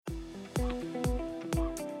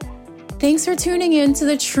Thanks for tuning in to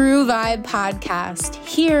the True Vibe podcast.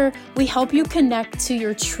 Here, we help you connect to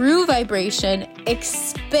your true vibration,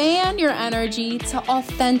 expand your energy to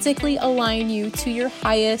authentically align you to your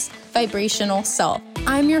highest vibrational self.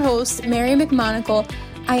 I'm your host, Mary McMonagle.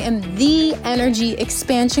 I am the energy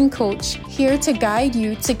expansion coach, here to guide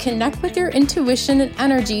you to connect with your intuition and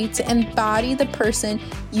energy to embody the person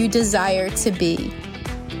you desire to be.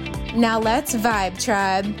 Now let's vibe,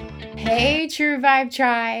 tribe. Hey, True Vibe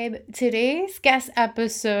Tribe. Today's guest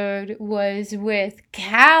episode was with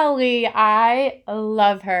Cali. I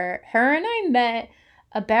love her. Her and I met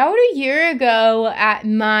about a year ago at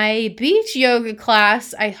my beach yoga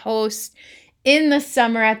class I host in the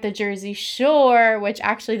summer at the Jersey Shore, which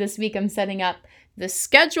actually this week I'm setting up the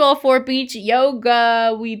schedule for beach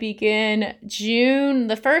yoga. We begin June,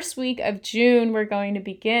 the first week of June, we're going to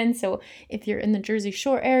begin. So if you're in the Jersey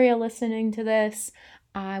Shore area listening to this,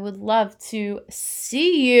 I would love to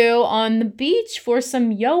see you on the beach for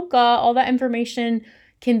some yoga. All that information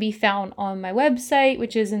can be found on my website,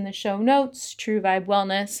 which is in the show notes,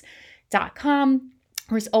 truevibewellness.com.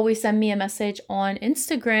 Or always send me a message on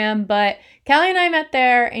Instagram. But Callie and I met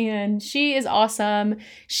there, and she is awesome.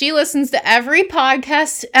 She listens to every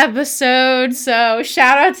podcast episode. So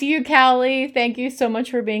shout out to you, Callie. Thank you so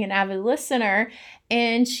much for being an avid listener.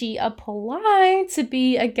 And she applied to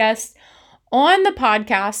be a guest on the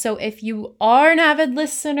podcast. So if you are an avid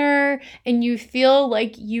listener and you feel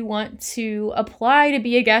like you want to apply to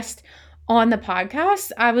be a guest on the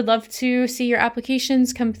podcast, I would love to see your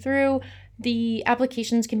applications come through. The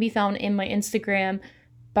applications can be found in my Instagram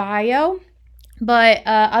bio. But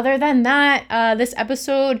other than that, this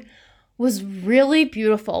episode was really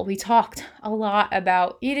beautiful. We talked a lot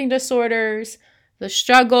about eating disorders, the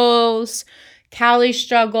struggles, Callie's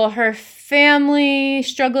struggle, her family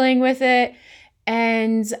struggling with it.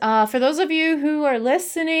 And for those of you who are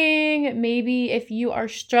listening, maybe if you are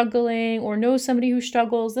struggling or know somebody who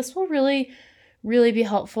struggles, this will really be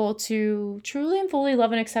helpful to truly and fully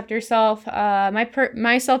love and accept yourself.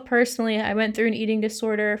 Myself personally, I went through an eating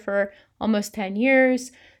disorder for almost 10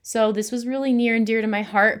 years. So this was really near and dear to my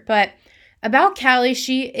heart. But about Callie,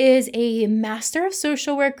 she is a Master of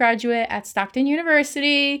Social Work graduate at Stockton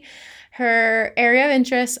University. Her area of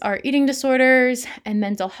interests are eating disorders and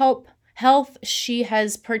mental health. She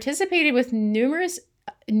has participated with numerous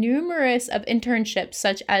of internships,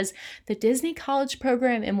 such as the Disney College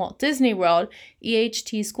Program in Walt Disney World,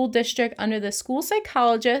 EHT School District under the School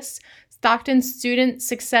Psychologists, Stockton Student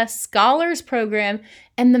Success Scholars Program,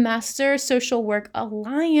 and the Master Social Work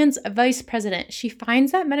Alliance Vice President. She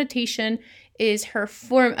finds that meditation is her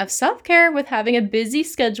form of self-care with having a busy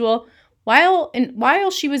schedule. While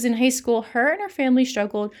she was in high school, her and her family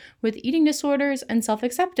struggled with eating disorders and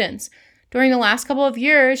self-acceptance. During the last couple of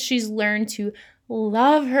years, she's learned to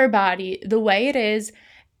love her body the way it is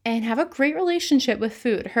and have a great relationship with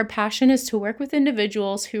food. Her passion is to work with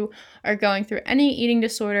individuals who are going through any eating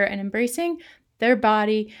disorder and embracing their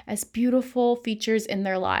body as beautiful features in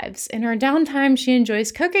their lives. In her downtime, she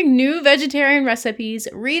enjoys cooking new vegetarian recipes,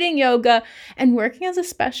 reading yoga, and working as a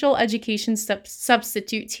special education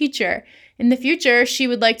substitute teacher. In the future, she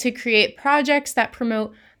would like to create projects that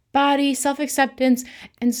promote body, self-acceptance,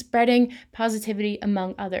 and spreading positivity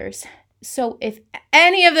among others. So if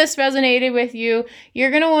any of this resonated with you, you're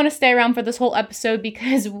going to want to stay around for this whole episode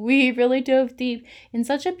because we really dove deep in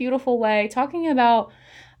such a beautiful way, talking about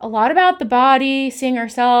a lot about the body, seeing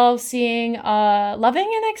ourselves, loving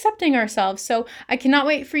and accepting ourselves. So I cannot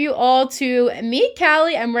wait for you all to meet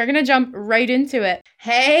Callie, and we're going to jump right into it.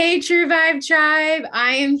 Hey, True Vibe Tribe.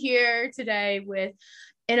 I am here today with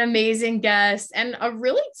an amazing guest and a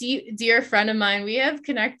really dear friend of mine. We have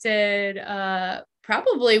connected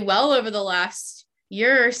probably well over the last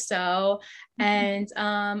year or so. And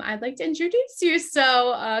I'd like to introduce you.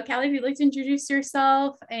 So Callie, if you'd like to introduce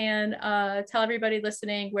yourself and tell everybody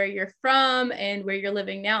listening where you're from and where you're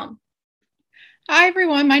living now. Hi,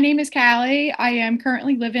 everyone. My name is Callie. I am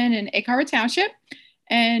currently living in Egg Harbor Township,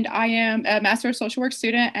 and I am a Master of Social Work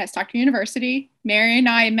student at Stockton University. Mary and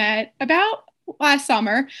I met about last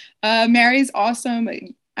summer. Mary's awesome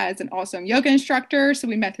as an awesome yoga instructor, so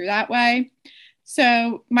we met through that way.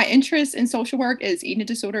 So my interest in social work is eating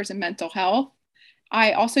disorders and mental health.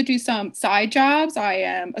 I also do some side jobs. I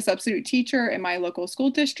am a substitute teacher in my local school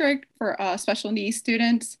district for special needs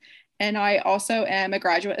students. And I also am a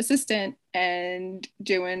graduate assistant and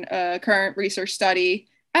doing a current research study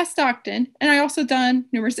at Stockton. And I also done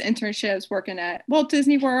numerous internships working at Walt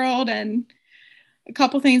Disney World and a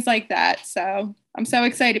couple things like that. So I'm so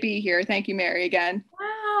excited to be here. Thank you, Mary, again.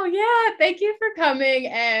 Wow. Oh, yeah. Thank you for coming.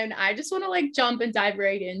 And I just want to like jump and dive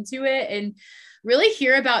right into it and really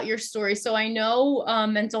hear about your story. So I know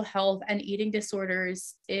mental health and eating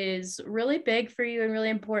disorders is really big for you and really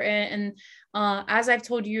important. And as I've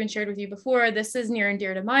told you and shared with you before, this is near and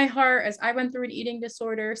dear to my heart as I went through an eating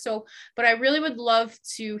disorder. So, but I really would love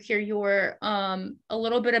to hear your a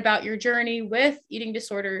little bit about your journey with eating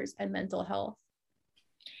disorders and mental health.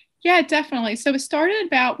 Yeah, definitely. So it started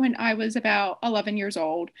about when I was about 11 years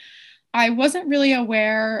old. I wasn't really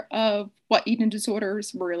aware of what eating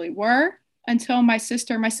disorders really were until my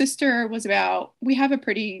sister was about, we have a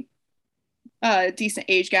pretty decent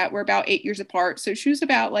age gap. We're about 8 years apart. So she was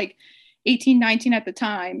about like 18, 19 at the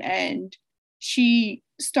time. And she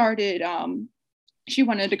started, she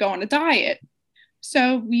wanted to go on a diet.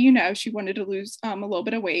 So she wanted to lose a little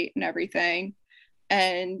bit of weight and everything.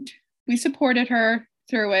 And we supported her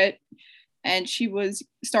through it. And she was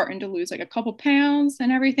starting to lose like a couple pounds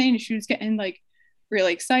and everything. And she was getting like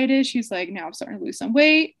really excited. She's like, now I'm starting to lose some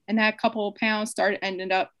weight. And that couple of pounds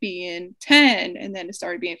ended up being 10. And then it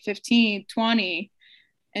started being 15, 20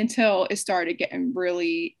 until it started getting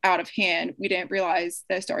really out of hand. We didn't realize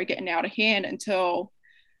that it started getting out of hand until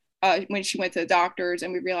when she went to the doctors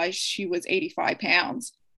and we realized she was 85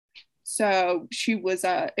 pounds. So it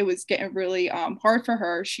was getting really hard for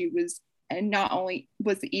her. And not only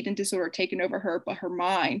was the eating disorder taking over her, but her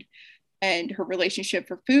mind and her relationship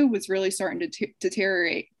for food was really starting to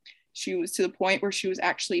deteriorate. She was to the point where she was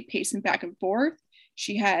actually pacing back and forth.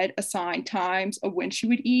 She had assigned times of when she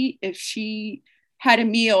would eat. If she had a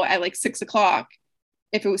meal at like 6 o'clock,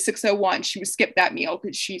 if it was 6:01, she would skip that meal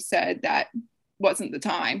because she said that wasn't the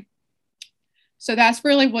time. So that's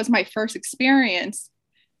really was my first experience.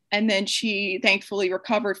 And then she thankfully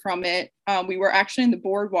recovered from it. We were actually in the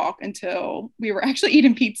boardwalk until we were actually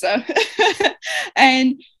eating pizza.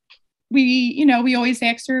 And we always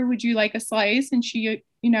asked her, would you like a slice? And she,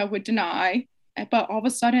 would deny. But all of a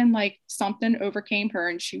sudden, like something overcame her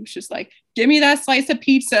and she was just like, give me that slice of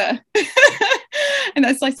pizza. And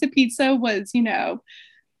that slice of pizza was,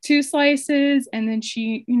 2 slices. And then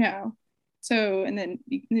she, and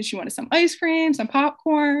then she wanted some ice cream, some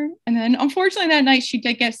popcorn. And then unfortunately that night she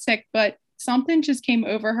did get sick, but something just came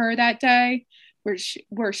over her that day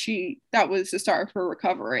that was the start of her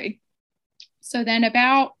recovery. So then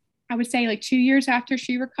about, I would say like 2 years after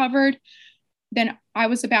she recovered, then I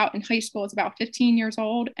was about in high school. I was about 15 years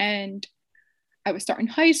old and I was starting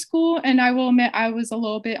high school. And I will admit I was a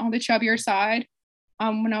little bit on the chubbier side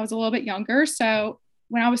when I was a little bit younger. So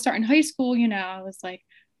when I was starting high school, I was like,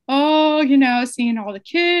 oh, seeing all the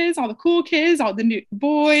kids, all the cool kids, all the new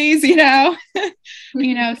boys,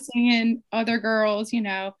 seeing other girls, they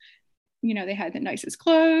had the nicest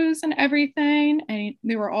clothes and everything. And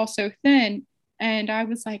they were all so thin. And I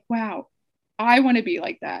was like, wow, I want to be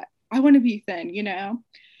like that. I want to be thin.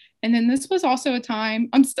 And then this was also a time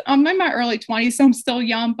I'm in my early 20s, so I'm still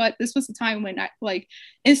young, but this was a time when like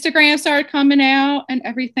Instagram started coming out and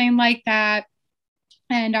everything like that.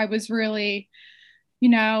 And I was really,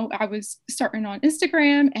 I was starting on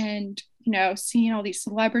Instagram and, seeing all these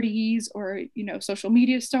celebrities or, social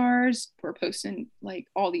media stars were posting like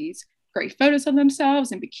all these great photos of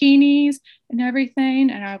themselves in bikinis and everything.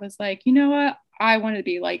 And I was like, you know what? I want to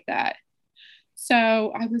be like that.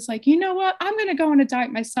 So I was like, you know what? I'm going to go on a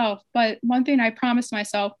diet myself. But one thing I promised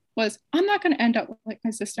myself was I'm not going to end up like my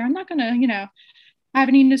sister. I'm not going to, have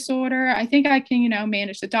an eating disorder. I think I can,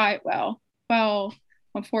 manage the diet well. Well,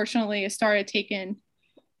 unfortunately, it started taking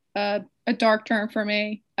a dark turn for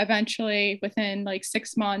me. Eventually, within like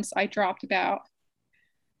 6 months, I dropped about,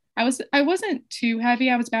 I wasn't too heavy.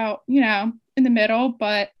 I was about, in the middle,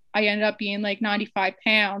 but I ended up being like 95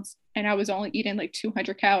 pounds and I was only eating like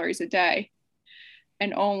 200 calories a day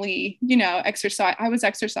and only, exercise. I was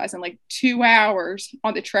exercising like 2 hours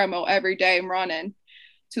on the treadmill every day and running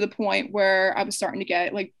to the point where I was starting to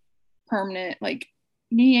get like permanent, like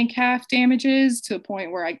knee and calf damages to the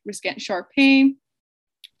point where I was getting sharp pain.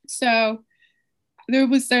 So there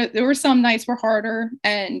were some nights were harder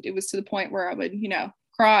and it was to the point where I would,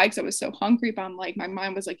 cry because I was so hungry, but I'm like, my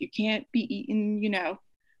mind was like, you can't be eating,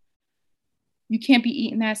 you can't be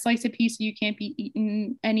eating that slice of pizza. You can't be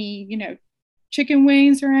eating any, chicken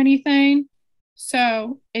wings or anything.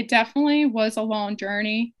 So it definitely was a long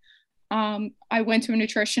journey. I went to a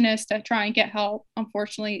nutritionist to try and get help.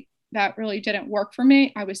 Unfortunately, that really didn't work for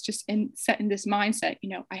me. I was just set in this mindset,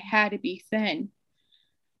 I had to be thin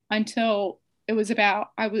until it was about,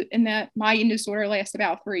 I was in that, my eating disorder lasted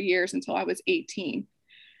about 3 years until I was 18.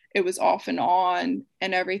 It was off and on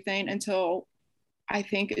and everything until I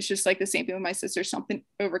think it's just like the same thing with my sister. Something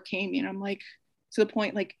overcame me and I'm like, to the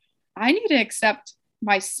point, like, I need to accept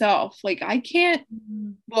myself. Like I can't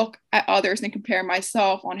Mhm. look at others and compare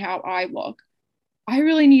myself on how I look. I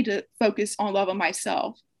really need to focus on loving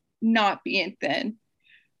myself, not being thin.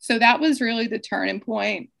 So that was really the turning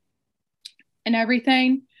point and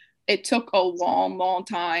everything. It took a long, long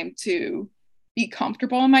time to be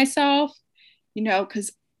comfortable in myself,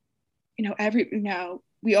 because,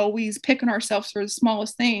 we always pick on ourselves for the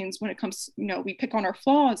smallest things when it comes, we pick on our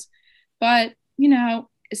flaws. But,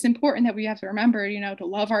 it's important that we have to remember, to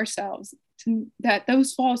love ourselves, that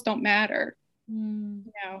those flaws don't matter. Mm.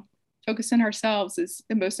 Focus on ourselves is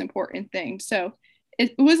the most important thing. So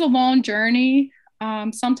it was a long journey.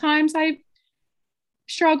 Sometimes I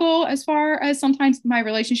struggle as far as sometimes my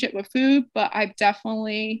relationship with food, but I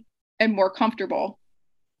definitely am more comfortable.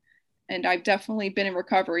 And I've definitely been in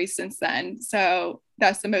recovery since then. So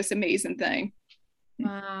that's the most amazing thing.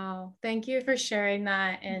 Wow. Thank you for sharing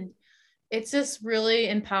that. And it's just really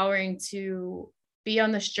empowering to be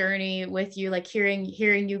on this journey with you, like hearing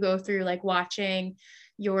you go through, like watching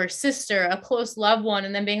your sister, a close loved one,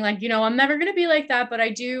 and then being like, I'm never going to be like that, but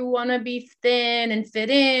I do want to be thin and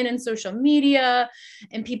fit in and social media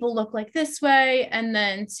and people look like this way. And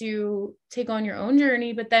then to take on your own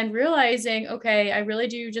journey, but then realizing, okay, I really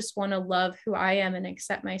do just want to love who I am and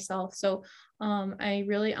accept myself. So I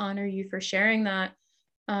really honor you for sharing that.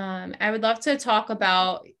 I would love to talk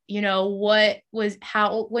about, what was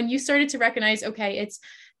how when you started to recognize, okay, it's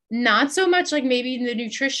not so much like maybe the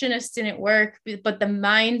nutritionist didn't work, but the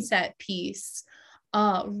mindset piece.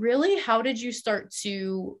 Really, how did you start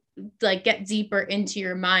to like get deeper into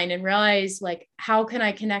your mind and realize like how can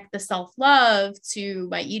I connect the self-love to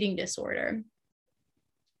my eating disorder?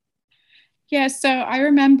 Yeah. So I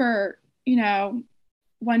remember,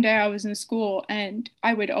 one day I was in school and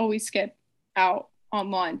I would always skip out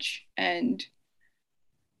on lunch and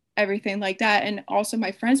everything like that. And also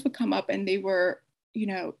my friends would come up and they were,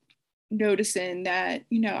 noticing that,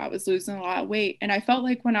 I was losing a lot of weight. And I felt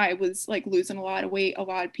like when I was like losing a lot of weight, a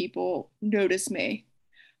lot of people noticed me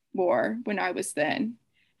more when I was thin.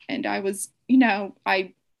 And I was,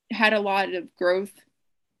 I had a lot of growth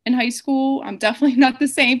in high school. I'm definitely not the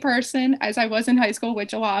same person as I was in high school,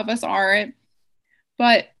 which a lot of us aren't,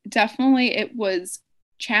 but definitely it was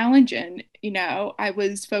challenging. I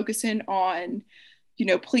was focusing on,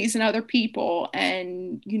 pleasing other people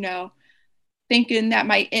and, thinking that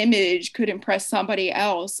my image could impress somebody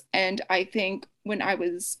else. And I think when I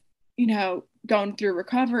was, going through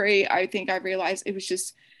recovery, I think I realized it was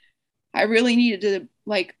just, I really needed to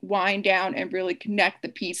like wind down and really connect the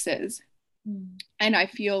pieces. Mm. And I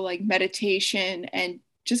feel like meditation and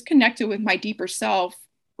just connected with my deeper self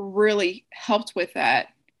really helped with that,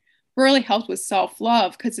 really helped with self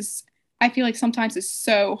love. Cause I feel like sometimes it's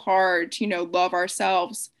so hard to, love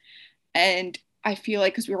ourselves. And I feel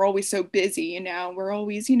like because we're always so busy, we're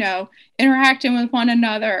always, interacting with one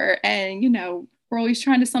another and, we're always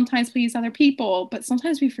trying to sometimes please other people, but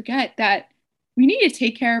sometimes we forget that we need to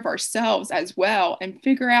take care of ourselves as well and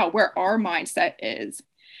figure out where our mindset is.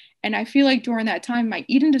 And I feel like during that time, my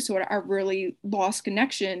eating disorder, I really lost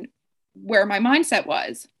connection where my mindset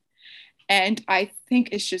was. And I think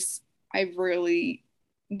it's just, I really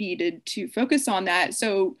needed to focus on that.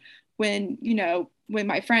 So when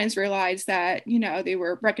my friends realized that, they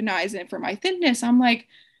were recognizing for my thinness, I'm like,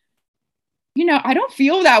 I don't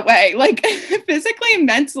feel that way, like physically and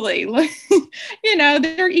mentally. Like,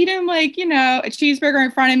 they're eating like, a cheeseburger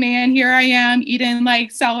in front of me, and here I am eating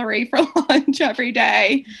like celery for lunch every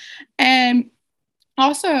day. And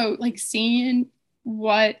also, like, seeing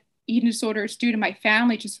what eating disorders do to my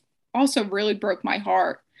family just also really broke my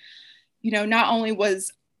heart. Not only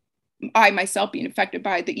was I myself being affected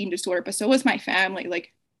by the eating disorder, but so was my family.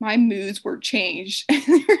 Like, my moods were changed.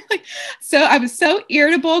 Like, so I was so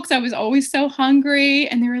irritable because I was always so hungry.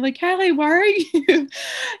 And they were like, Kelly, why are you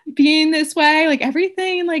being this way? Like,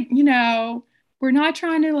 everything, like, we're not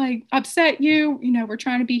trying to like upset you. We're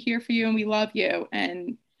trying to be here for you and we love you.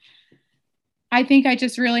 And I think I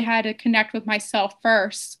just really had to connect with myself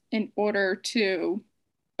first in order to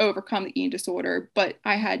overcome the eating disorder. But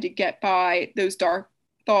I had to get by those dark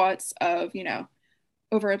thoughts of,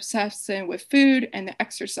 over obsessing with food and the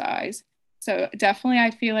exercise. So definitely,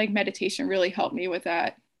 I feel like meditation really helped me with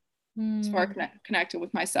that as far as Mm. connecting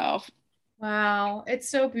with myself. Wow, it's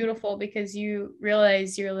so beautiful because you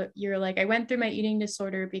realize you're like I went through my eating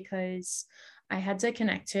disorder because I had to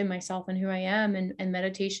connect to myself and who I am, and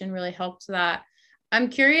meditation really helped that. I'm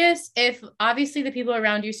curious if obviously the people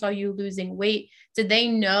around you saw you losing weight, did they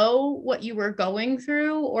know what you were going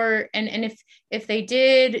through, or and if they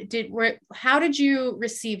did were how did you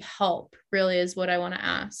receive help really is what I want to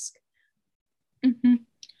ask. Mm-hmm.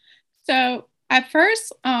 So At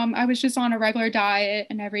first, I was just on a regular diet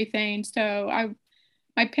and everything. So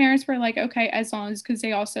my parents were like, okay, as long as, because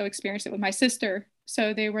they also experienced it with my sister.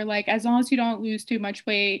 So they were like, as long as you don't lose too much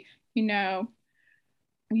weight, we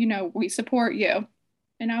support you.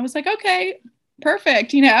 And I was like, okay,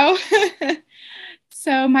 perfect.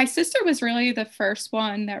 So my sister was really the first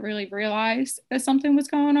one that really realized that something was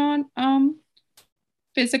going on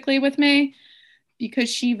physically with me, because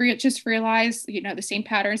she just realized, the same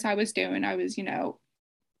patterns I was doing. I was,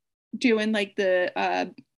 doing like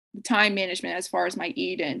the time management as far as my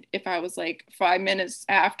eating. If I was like 5 minutes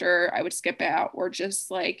after, I would skip out, or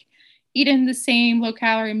just like eating the same low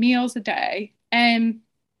calorie meals a day. And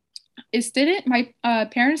it didn't, my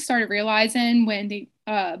parents started realizing when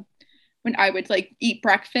I would like eat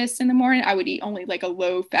breakfast in the morning, I would eat only like a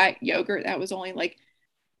low fat yogurt that was only like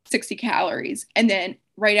 60 calories. And then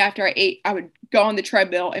right after I ate, I would go on the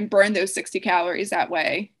treadmill and burn those 60 calories. That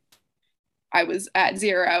way I was at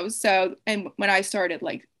zero. So, and when I started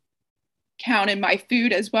like counting my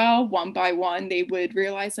food as well, one by one, they would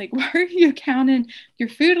realize, like, why are you counting your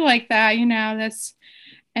food like that?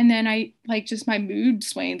 And then I like, just my mood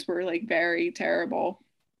swings were like very terrible.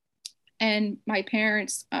 And my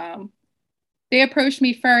parents, they approached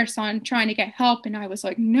me first on trying to get help. And I was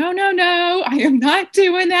like, no, no, no, I am not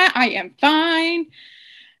doing that. I am fine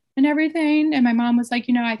and everything. And my mom was like,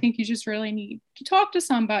 I think you just really need to talk to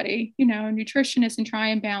somebody, a nutritionist, and try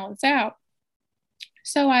and balance out.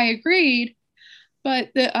 So I agreed.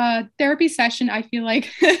 But the therapy session, I feel like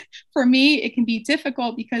for me, it can be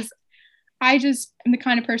difficult because I just am the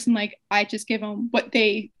kind of person, like, I just give them what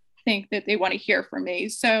they think that they want to hear from me.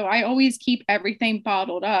 So I always keep everything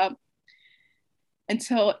bottled up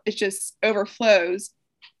until it just overflows.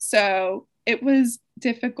 So it was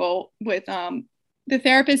difficult with the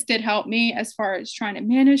therapist did help me as far as trying to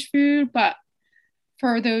manage food, but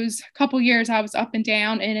for those couple years I was up and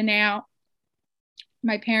down, in and out.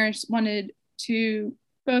 My parents wanted to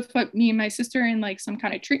both put me and my sister in like some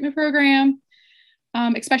kind of treatment program,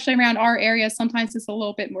 especially around our area. Sometimes it's a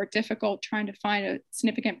little bit more difficult trying to find a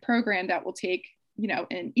significant program that will take,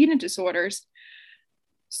 in eating disorders.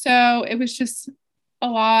 So it was just a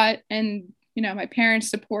lot. And, my parents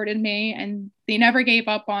supported me, and they never gave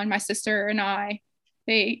up on my sister and I.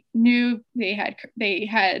 They knew they had, we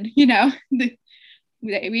had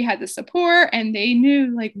the support, and they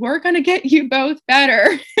knew, like, we're going to get you both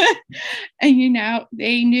better. And,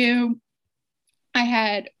 they knew I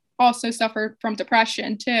had also suffered from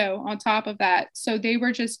depression too, on top of that. So they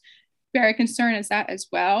were just very concerned as that as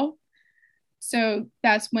well. So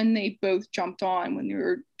that's when they both jumped on, when they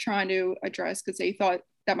were trying to address, because they thought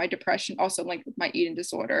that my depression also linked with my eating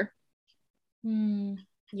disorder.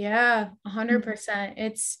 Yeah, 100%.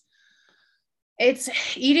 It's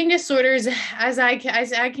eating disorders, as I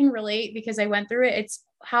can relate, because I went through it. It's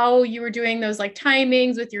how you were doing those like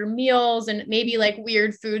timings with your meals, and maybe like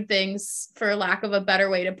weird food things, for lack of a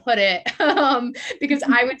better way to put it. Because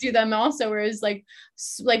I would do them also, where it was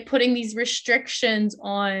like putting these restrictions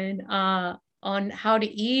on how to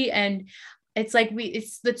eat. And it's like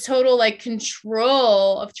it's the total like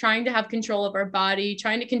control of trying to have control of our body,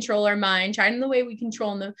 trying to control our mind, trying the way we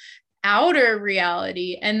control the outer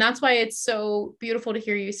reality. And that's why it's so beautiful to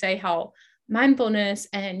hear you say how mindfulness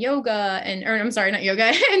and yoga or I'm sorry, not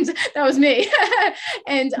yoga, and that was me,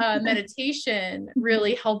 and meditation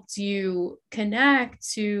really helped you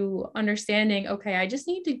connect to understanding, okay, I just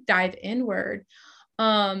need to dive inward.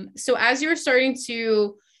 So as you're starting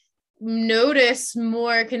to notice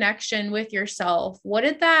more connection with yourself, what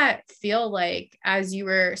did that feel like as you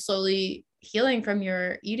were slowly healing from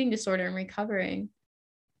your eating disorder and recovering?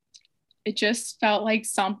 It just felt like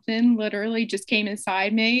something literally just came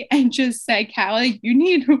inside me and just said, Callie, you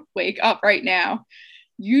need to wake up right now.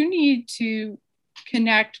 You need to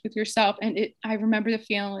connect with yourself. And I remember the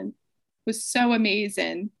feeling was so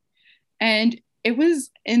amazing. And it was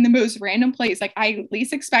in the most random place. Like, I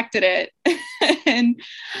least expected it. And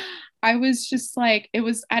I was just like, it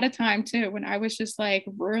was at a time too when I was just like,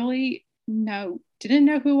 really, no, didn't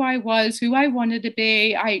know who I was, who I wanted to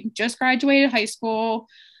be. I just graduated high school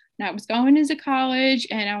and I was going into college,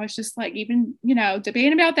 and I was just like, even,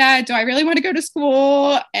 debating about that. Do I really want to go to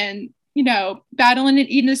school? And, battling an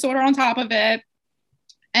eating disorder on top of it.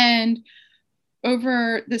 And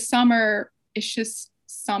over the summer, it's just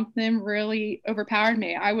something really overpowered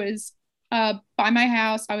me. I was by my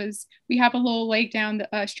house. We have a little lake down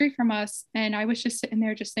the street from us. And I was just sitting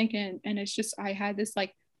there just thinking, and it's just, I had this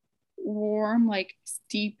like warm, like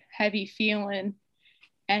deep, heavy feeling.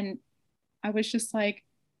 And I was just like,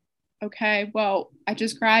 okay, well, I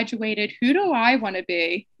just graduated. Who do I want to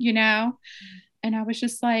be? And I was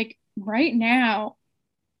just like, right now,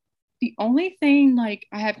 the only thing like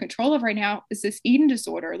I have control of right now is this eating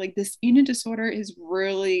disorder. Like this eating disorder is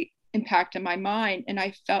really impacted my mind, and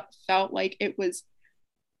I felt like it was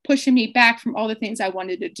pushing me back from all the things I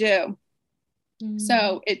wanted to do. Mm.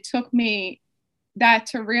 So it took me that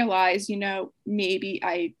to realize, maybe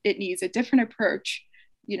it needs a different approach.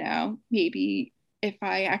 Maybe if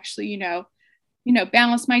I actually,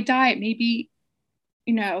 balance my diet, maybe,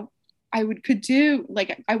 you know, I would could do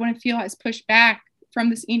like I wouldn't feel as pushed back from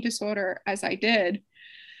this eating disorder as I did.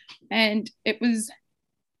 And it was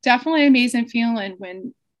definitely an amazing feeling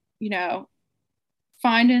when, you know,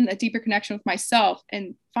 finding a deeper connection with myself,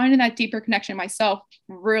 and finding that deeper connection myself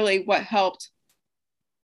really what helped,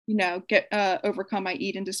 get overcome my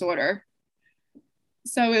eating disorder.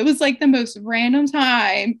 So it was like the most random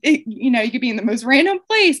time. You could be in the most random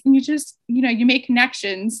place, and you just, you make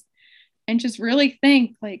connections and just really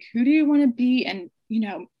think like, who do you want to be? And,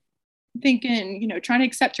 thinking, trying to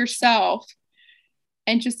accept yourself,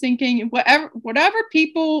 and just thinking whatever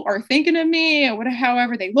people are thinking of me, or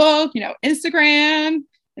however they look, Instagram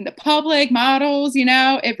and the public models,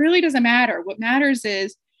 it really doesn't matter. What matters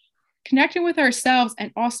is connecting with ourselves,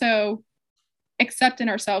 and also accepting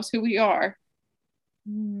ourselves who we are.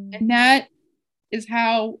 Mm. And that is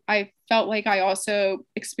how I felt like I also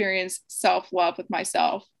experienced self-love with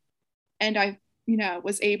myself. And I,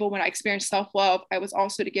 was able, when I experienced self-love, I was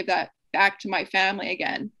also to give that back to my family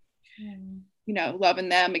again, Mm. loving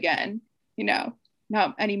them again, you know,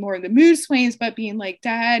 not anymore the mood swings, but being like,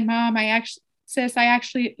 Dad, Mom, sis, I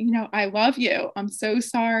actually, I love you. I'm so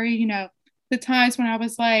sorry. The times when I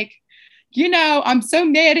was like, I'm so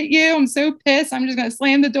mad at you. I'm so pissed. I'm just going to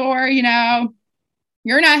slam the door.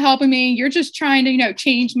 You're not helping me. You're just trying to,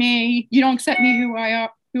 change me. You don't accept me who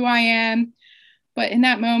I am. But in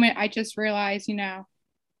that moment, I just realized, I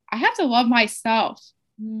have to love myself.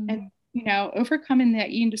 And, Mm. overcoming that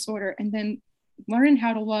eating disorder, and then learning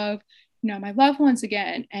how to love, my loved ones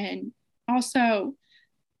again. And also,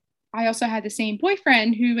 I also had the same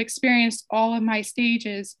boyfriend who experienced all of my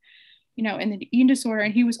stages, in the eating disorder.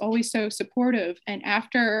 And he was always so supportive. And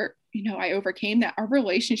after, I overcame that, our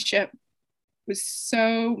relationship was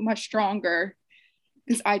so much stronger,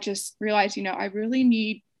 because I just realized, I really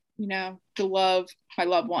need, to love my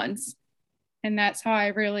loved ones. And that's how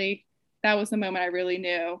that was the moment I really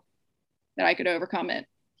knew that I could overcome it.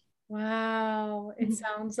 Wow. It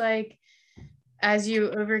sounds like as you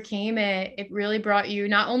overcame it, it really brought you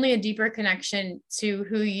not only a deeper connection to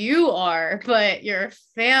who you are, but your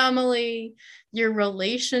family, your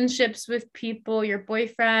relationships with people, your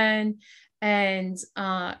boyfriend, and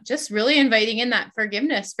just really inviting in that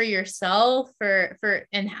forgiveness for yourself, for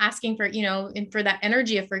and asking for, and for that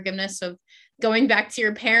energy of forgiveness of going back to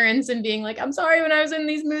your parents and being like, I'm sorry when I was in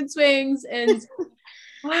these mood swings. And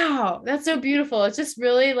wow, that's so beautiful. It's just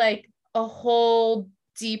really like a whole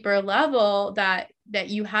deeper level that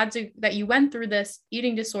you went through this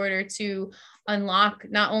eating disorder to unlock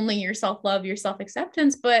not only your self-love, your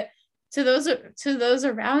self-acceptance, but to those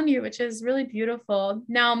around you, which is really beautiful.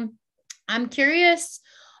 Now, I'm curious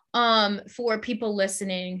for people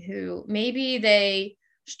listening who maybe they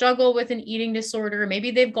struggle with an eating disorder,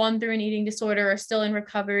 maybe they've gone through an eating disorder or still in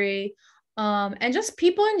recovery, and just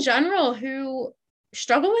people in general who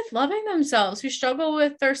struggle with loving themselves, who struggle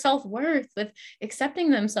with their self-worth, with accepting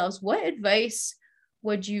themselves. What advice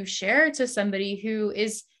would you share to somebody who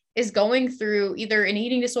is going through either an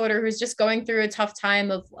eating disorder, who's just going through a tough time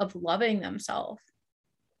of loving themselves?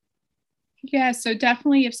 Yeah, so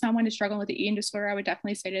definitely if someone is struggling with the eating disorder, I would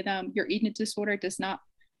definitely say to them, your eating disorder does not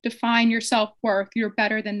define your self-worth. You're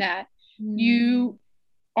better than that. Mm. You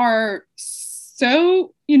are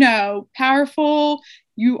so, powerful.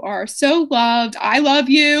 You are so loved. I love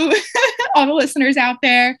you, all the listeners out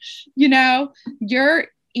there. Your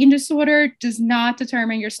eating disorder does not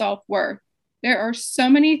determine your self-worth. There are so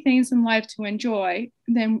many things in life to enjoy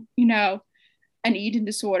than, an eating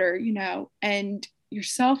disorder, and your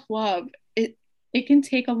self-love. It can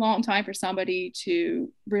take a long time for somebody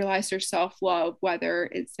to realize their self-love, whether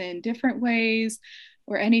it's in different ways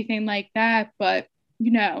or anything like that. But,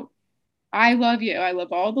 I love you. I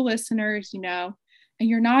love all the listeners, and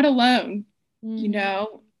you're not alone. You Mm.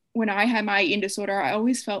 know, when I had my eating disorder, I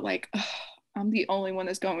always felt like, oh, I'm the only one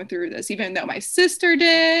that's going through this, even though my sister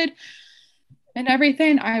did and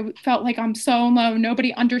everything. I felt like I'm so alone.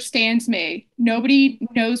 Nobody understands me. Nobody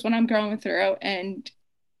knows what I'm going through. And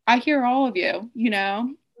I hear all of you,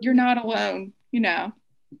 you're not alone, Oh,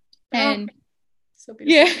 and so beautiful.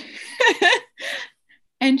 yeah.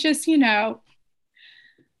 And just,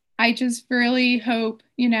 I just really hope,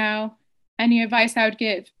 any advice I would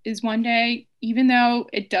give is one day even though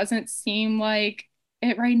it doesn't seem like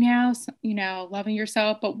it right now, loving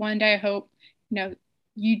yourself, but one day I hope,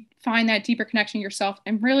 you find that deeper connection yourself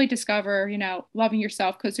and really discover, loving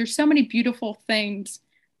yourself, because there's so many beautiful things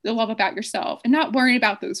to love about yourself, and not worrying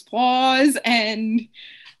about those flaws and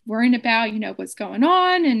worrying about, what's going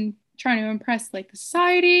on and trying to impress like the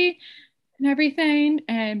society and everything.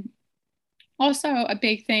 And also a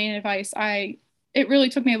big thing advice it really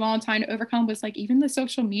took me a long time to overcome was like even the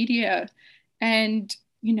social media, and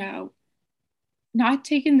not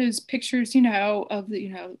taking those pictures, of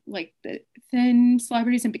the, like the thin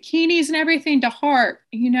celebrities in bikinis and everything to heart,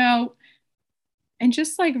 and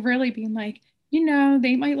just like really being like,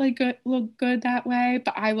 they might look good that way,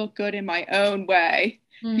 but I look good in my own way.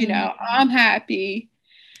 Mm. I'm happy,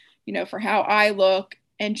 for how I look,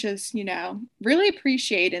 and just, really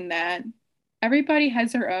appreciating that everybody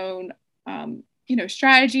has their own,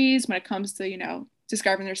 strategies when it comes to,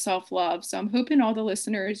 discovering their self love. So I'm hoping all the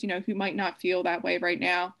listeners, who might not feel that way right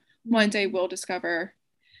now, one day will discover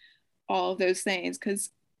all of those things, because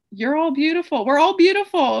you're all beautiful. We're all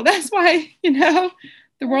beautiful. That's why,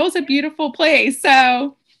 the world's a beautiful place.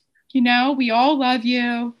 So, we all love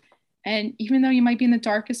you. And even though you might be in the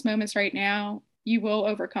darkest moments right now, you will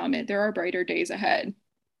overcome it. There are brighter days ahead.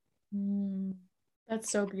 Mm. That's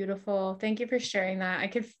so beautiful. Thank you for sharing that. I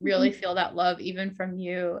could really feel that love even from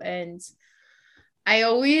you. And I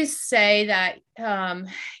always say that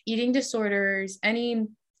eating disorders, any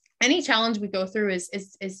challenge we go through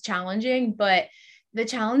is challenging, but the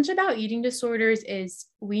challenge about eating disorders is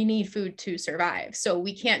we need food to survive. So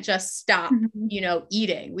we can't just stop,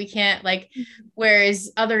 eating. We can't whereas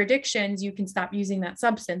other addictions, you can stop using that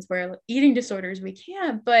substance, where eating disorders, we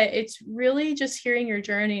can't. But it's really just hearing your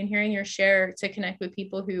journey and hearing your share to connect with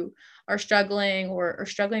people who are struggling or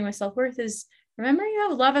struggling with self-worth is, remember, you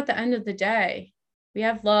have love at the end of the day. We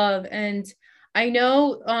have love. And I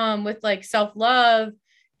know with like self-love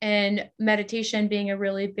and meditation being a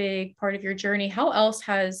really big part of your journey, how else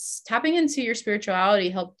has tapping into your spirituality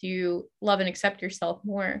helped you love and accept yourself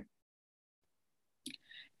more?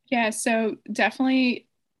 Yeah, so definitely,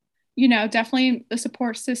 definitely the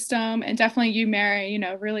support system, and definitely you, Mary,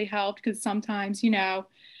 really helped, because sometimes, there's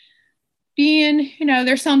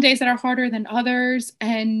some days that are harder than others.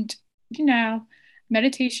 And,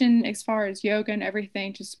 meditation, as far as yoga and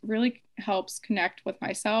everything, just really helps connect with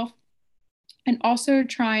myself. And also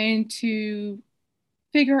trying to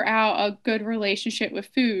figure out a good relationship with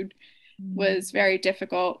food Mm. was very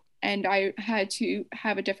difficult. And I had to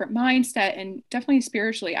have a different mindset, and definitely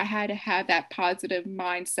spiritually, I had to have that positive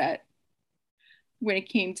mindset when it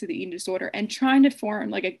came to the eating disorder, and trying to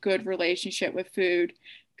form like a good relationship with food.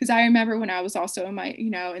 Because I remember when I was also in my,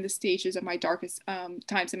 in the stages of my darkest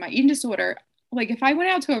times in my eating disorder, like if I went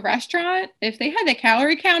out to a restaurant, if they had the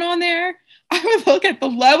calorie count on there, I would look at the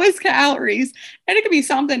lowest calories, and it could be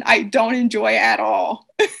something I don't enjoy at all.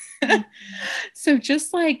 Mm. So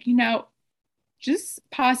just like, just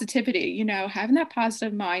positivity, having that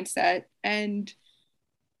positive mindset, and,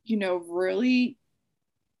 really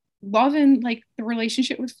loving like the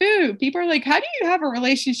relationship with food. People are like, how do you have a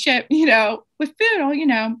relationship, with food? All,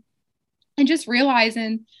 and just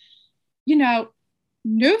realizing, you know,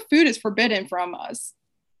 no food is forbidden from us.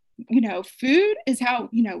 Food is how,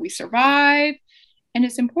 we survive. And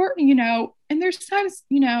it's important, and there's times,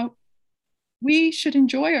 we should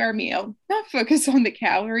enjoy our meal, not focus on the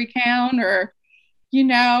calorie count, or,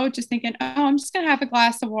 just thinking, oh, I'm just going to have a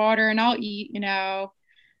glass of water and I'll eat,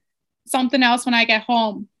 something else when I get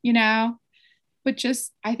home, But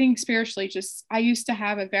just, I think spiritually, just, I used to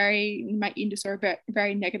have my eating disorder,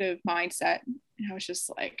 very negative mindset. And I was just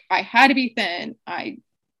like, I had to be thin.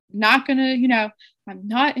 Not gonna, I'm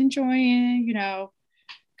not enjoying,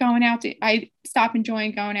 going out I stopped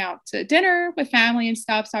enjoying going out to dinner with family and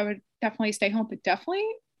stuff. So I would definitely stay home, but definitely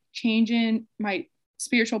changing my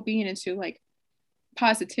spiritual being into like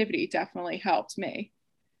positivity definitely helped me.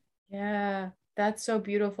 Yeah, that's so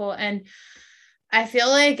beautiful. And I feel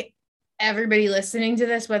like everybody listening to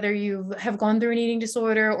this, whether you have gone through an eating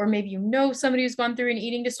disorder or maybe somebody who's gone through an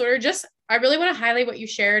eating disorder, just I really want to highlight what you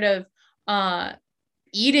shared of uh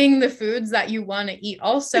eating the foods that you want to eat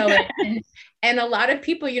also. And a lot of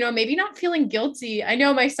people, maybe not feeling guilty. I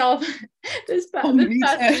know myself this Me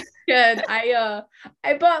past too. weekend, I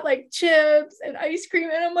bought like chips and ice cream,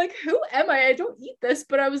 and I'm like, who am I? I don't eat this,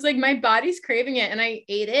 but I was like, my body's craving it, and I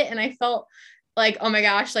ate it, and I felt like, oh my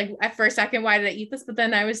gosh, like at first second, why did I eat this? But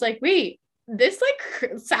then I was like, wait, this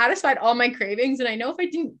like satisfied all my cravings. And I know if I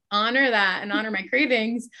didn't honor that and honor my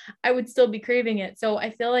cravings, I would still be craving it. So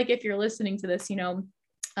I feel like if you're listening to this,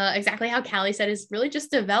 exactly how Callie said, is really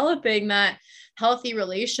just developing that healthy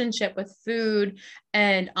relationship with food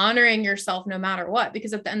and honoring yourself no matter what.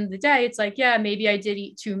 Because at the end of the day, it's like, yeah, maybe I did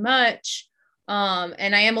eat too much.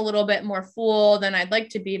 And I am a little bit more full than I'd like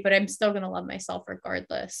to be, but I'm still going to love myself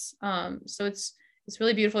regardless. So it's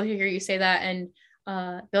really beautiful to hear you say that, and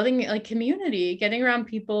building like community, getting around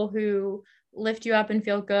people who lift you up and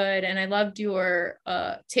feel good. And I loved your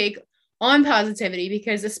take on positivity,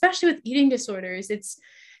 because especially with eating disorders,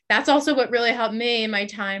 that's also what really helped me in my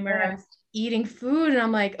time where I was eating food and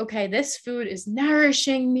I'm like, okay, this food is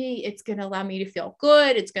nourishing me. It's going to allow me to feel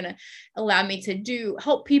good. It's going to allow me to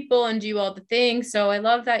help people and do all the things. So I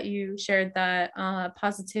love that you shared that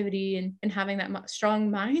positivity and having that strong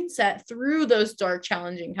mindset through those dark,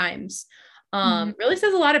 challenging times. Really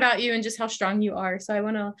says a lot about you and just how strong you are. So I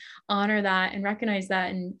want to honor that and recognize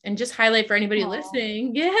that, and just highlight for anybody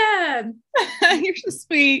listening. Yeah. You're so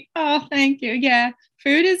sweet. Oh, thank you. Yeah.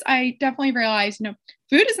 I definitely realized,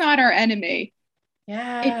 food is not our enemy.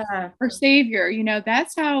 Yeah. It's our savior.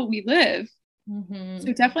 That's how we live. Mm-hmm. So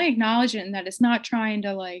definitely acknowledging that it's not trying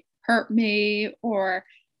to like hurt me, or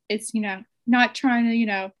it's, not trying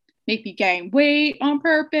to, make me gain weight on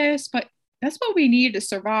purpose, but that's what we need to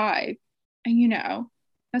survive. And,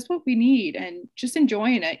 that's what we need, and just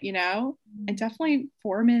enjoying it, and definitely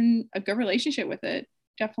forming a good relationship with it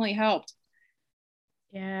definitely helped.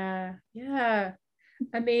 Yeah. Yeah.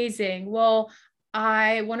 Amazing. Well,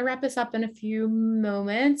 I want to wrap this up in a few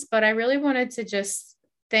moments, but I really wanted to just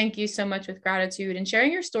thank you so much with gratitude and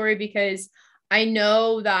sharing your story, because I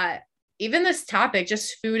know that even this topic,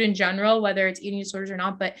 just food in general, whether it's eating disorders or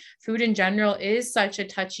not, but food in general is such a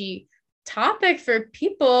touchy topic for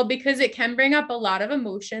people, because it can bring up a lot of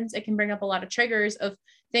emotions. It can bring up a lot of triggers of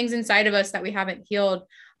things inside of us that we haven't healed.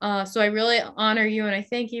 So I really honor you and I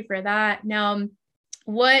thank you for that. Now,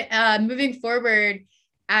 what moving forward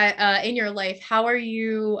in your life, how are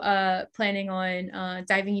you planning on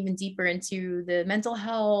diving even deeper into the mental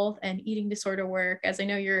health and eating disorder work, as I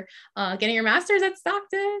know you're getting your master's at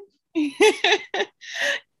Stockton?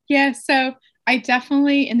 Yeah, so I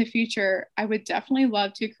definitely, in the future, I would definitely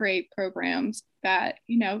love to create programs that,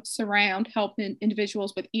 surround helping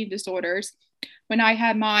individuals with eating disorders. When I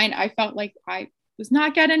had mine, I felt like I was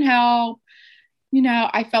not getting help.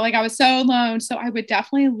 I felt like I was so alone. So I would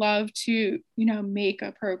definitely love to, make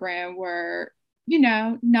a program where,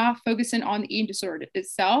 not focusing on the eating disorder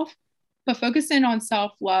itself, but focusing on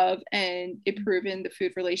self-love and improving the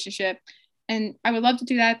food relationship. And I would love to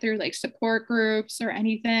do that through like support groups or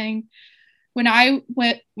anything. When I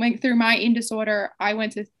went through my eating disorder, I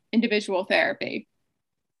went to individual therapy.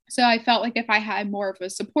 So I felt like if I had more of a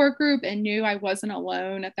support group and knew I wasn't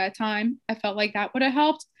alone at that time, I felt like that would have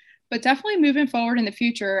helped. But definitely moving forward in the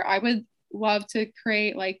future, I would love to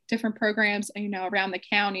create like different programs, around the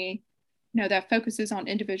county, that focuses on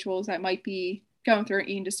individuals that might be going through an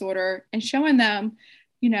eating disorder, and showing them,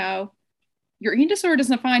 your eating disorder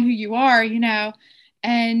doesn't define who you are,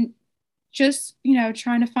 and just,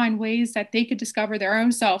 trying to find ways that they could discover their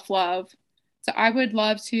own self-love. So I would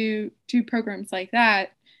love to do programs like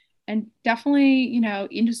that. And definitely,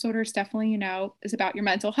 eating disorders definitely, is about your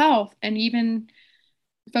mental health, and even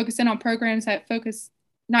focusing on programs that focus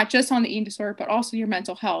not just on the eating disorder, but also your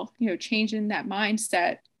mental health, changing that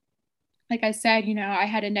mindset. Like I said, I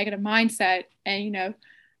had a negative mindset, and,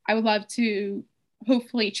 I would love to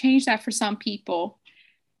hopefully change that for some people,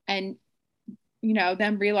 and,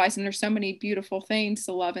 them realizing there's so many beautiful things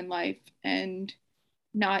to love in life, and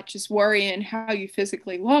not just worrying how you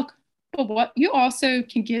physically look, but what you also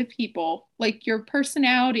can give people, like your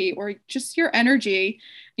personality or just your energy,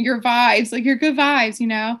 your vibes, like your good vibes,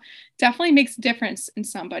 definitely makes a difference in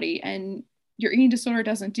somebody. And your eating disorder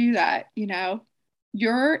doesn't do that,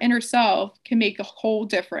 your inner self can make a whole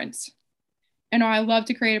difference. And I love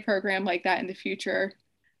to create a program like that in the future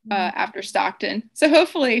after Stockton. So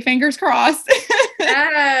hopefully, fingers crossed.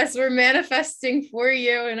 Yes, we're manifesting for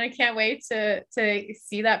you, and I can't wait to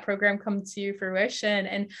see that program come to fruition.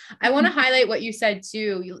 And I want to highlight what you said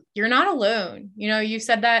too. You're not alone. You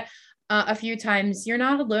said that a few times. You're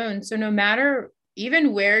not alone. So no matter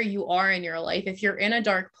even where you are in your life, if you're in a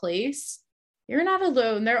dark place, you're not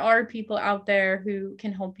alone. There are people out there who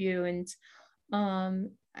can help you. And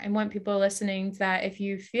I want people listening that if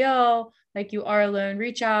you feel like you are alone,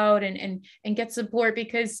 reach out and get support,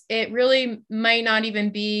 because it really might not even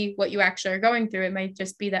be what you actually are going through. It might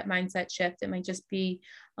just be that mindset shift. It might just be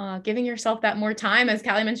giving yourself that more time, as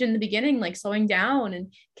Callie mentioned in the beginning, like slowing down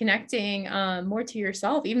and connecting more to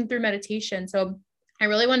yourself, even through meditation. So I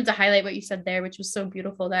really wanted to highlight what you said there, which was so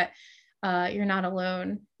beautiful, that you're not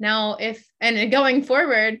alone. Now, and going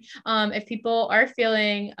forward, if people are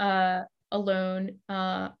feeling alone,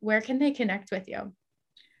 where can they connect with you?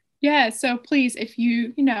 Yeah, so please, if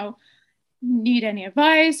you need any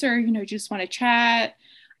advice or just want to chat,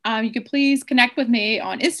 you could please connect with me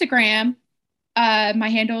on Instagram. My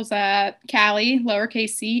handle's Cali,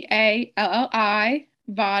 lowercase Calli,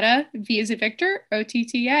 Votta, V as a Victor,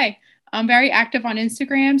 Otta. I'm very active on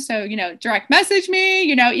Instagram, so direct message me.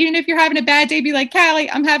 Even if you're having a bad day, be like,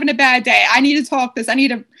 Callie, I'm having a bad day. I need to talk this. I need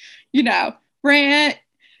to, rant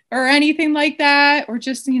or anything like that, or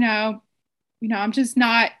just I'm just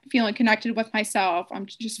not feeling connected with myself. I'm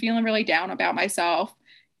just feeling really down about myself.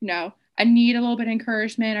 I need a little bit of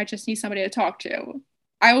encouragement. I just need somebody to talk to.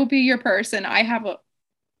 I will be your person. I have a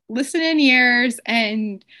listening ears,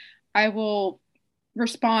 and I will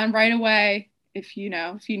respond right away if you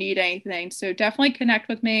need anything. So definitely connect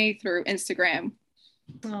with me through Instagram.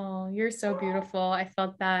 Oh, you're so beautiful. I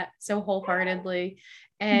felt that so wholeheartedly.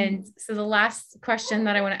 And so the last question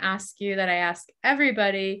that I want to ask you, that I ask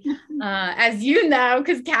everybody, as you know,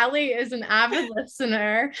 because Callie is an avid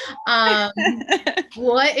listener,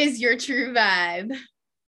 what is your true vibe?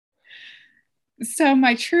 So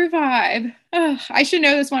my true vibe, I should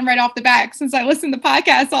know this one right off the bat since I listen to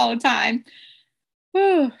podcasts all the time.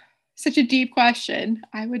 Such a deep question.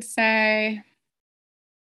 I would say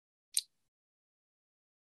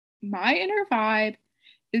my inner vibe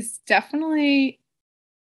is definitely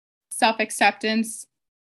self-acceptance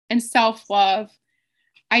and self-love.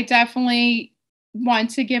 I definitely want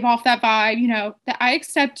to give off that vibe, that I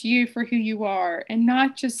accept you for who you are and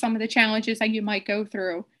not just some of the challenges that you might go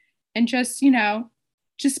through, and just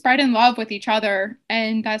spreading love with each other.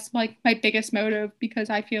 And that's like my biggest motive, because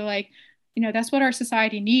I feel like, that's what our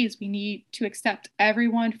society needs. We need to accept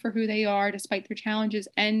everyone for who they are despite their challenges,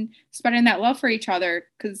 and spreading that love for each other,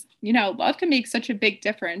 because, love can make such a big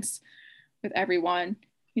difference with everyone,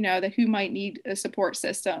 that who might need a support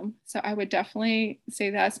system. So I would definitely say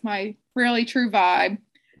that's my really true vibe.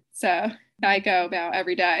 So I go about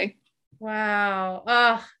every day. Wow.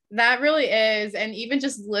 Oh, that really is. And even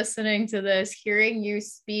just listening to this, hearing you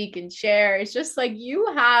speak and share, it's just like you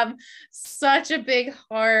have such a big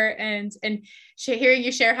heart, and hearing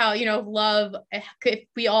you share how, love, if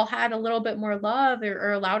we all had a little bit more love,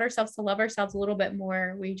 or allowed ourselves to love ourselves a little bit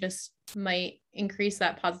more, we just might increase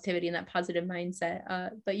that positivity and that positive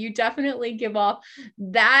mindset. But you definitely give off,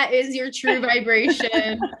 that is your true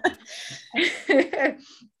vibration.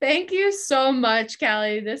 Thank you so much,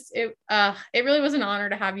 Callie. It really was an honor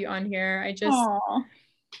to have you on here.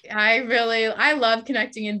 I love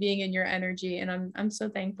connecting and being in your energy, and I'm so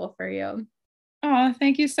thankful for you. Oh,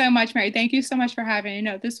 thank you so much, Mary. Thank you so much for having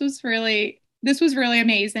me. This was really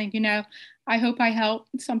amazing. I hope I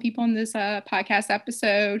helped some people in this podcast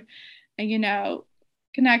episode, and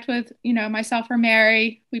connect with myself or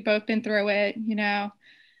Mary. We both been through it.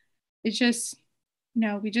 It's just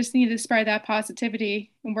we just need to spread that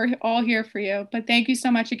positivity, and we're all here for you. But thank you so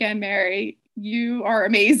much again, Mary. You are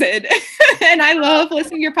amazing. And I love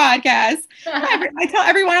listening to your podcast. I tell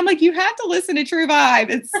everyone, I'm like, you have to listen to True Vibe.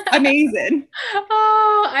 It's amazing.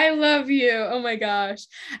 Oh, I love you. Oh my gosh.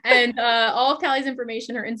 And all of Callie's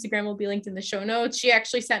information, her Instagram will be linked in the show notes. She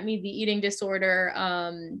actually sent me the eating disorder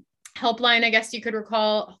helpline, I guess you could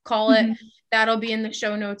call it. That'll be in the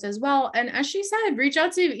show notes as well. And as she said, reach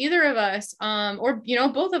out to either of us, or,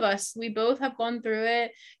 both of us. We both have gone through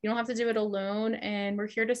it. You don't have to do it alone. And we're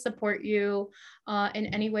here to support you in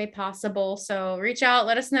any way possible. So reach out,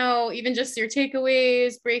 let us know, even just your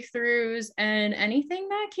takeaways, breakthroughs, and anything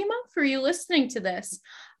that came up for you listening to this.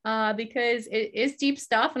 Because it is deep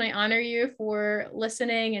stuff, and I honor you for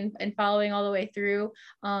listening and following all the way through,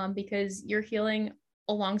 because you're healing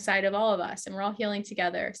alongside of all of us, and we're all healing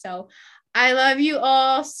together. So I love you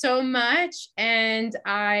all so much, and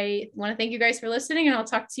I want to thank you guys for listening, and I'll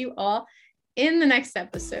talk to you all in the next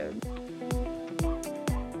episode.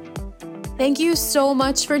 Thank you so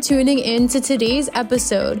much for tuning in to today's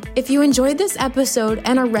episode. If you enjoyed this episode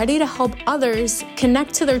and are ready to help others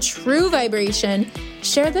connect to their true vibration,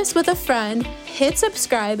 share this with a friend, hit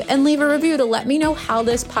subscribe, and leave a review to let me know how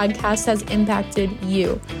this podcast has impacted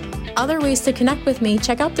you. Other ways to connect with me,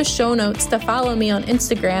 check out the show notes to follow me on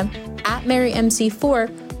Instagram @MaryMC4,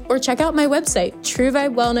 or check out my website,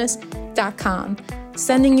 truevibewellness.com.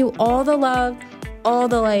 Sending you all the love, all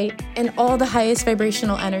the light, and all the highest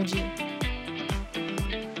vibrational energy.